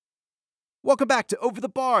Welcome back to Over the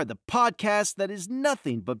Bar, the podcast that is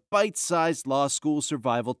nothing but bite-sized law school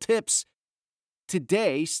survival tips.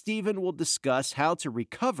 Today, Stephen will discuss how to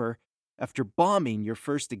recover after bombing your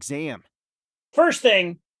first exam. First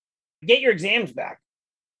thing, get your exams back.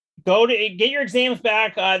 Get your exams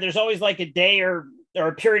back. There's always like a day or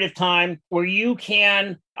a period of time where you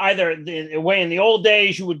can either the way in the old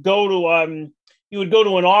days you would go to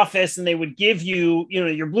an office and they would give you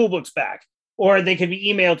your blue books back, or they could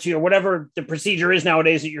be emailed to you, or whatever the procedure is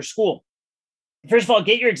nowadays at your school. First of all,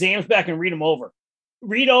 get your exams back and read them over.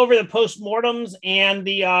 Read over the postmortems and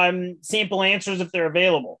the sample answers if they're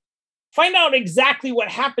available. Find out exactly what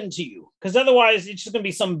happened to you, because otherwise it's just going to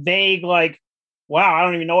be some vague like, wow, I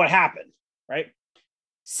don't even know what happened, right?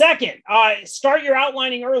 Second, start your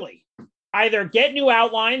outlining early. Either get new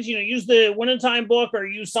outlines, use the Winning book, or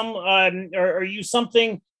use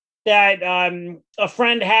something that a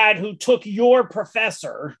friend had who took your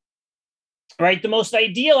professor, right? The most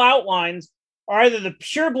ideal outlines are either the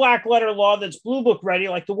pure black letter law that's blue book ready,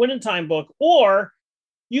 like the Winning book, or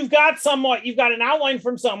you've got an outline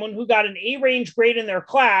from someone who got an A range grade in their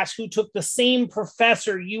class who took the same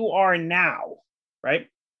professor you are now, right?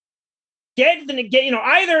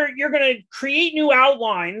 Either you're going to create new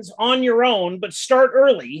outlines on your own, but start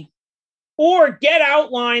early, or get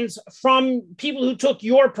outlines from people who took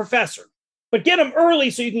your professor, but get them early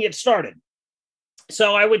so you can get started.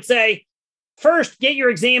 So I would say, first, get your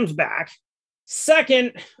exams back.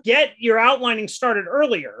 Second, get your outlining started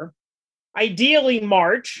earlier, ideally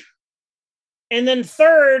March. And then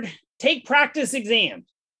third, take practice exams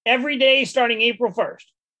every day starting April 1st.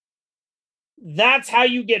 That's how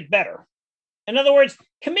you get better. In other words,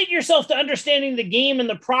 commit yourself to understanding the game and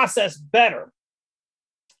the process better,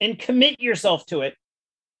 and commit yourself to it.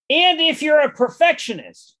 And if you're a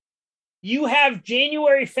perfectionist, you have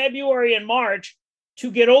January, February, and March to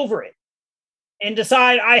get over it and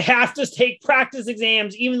decide, I have to take practice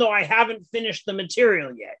exams even though I haven't finished the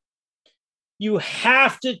material yet. You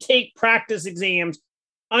have to take practice exams,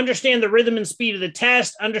 understand the rhythm and speed of the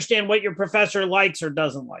test, understand what your professor likes or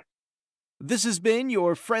doesn't like. This has been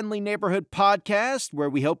your friendly neighborhood podcast where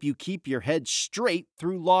we help you keep your head straight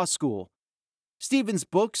through law school. Stephen's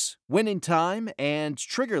books, Winning Time and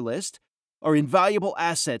Trigger List, are invaluable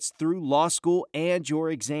assets through law school and your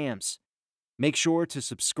exams. Make sure to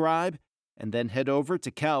subscribe and then head over to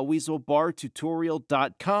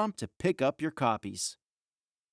calweaselbartutorial.com to pick up your copies.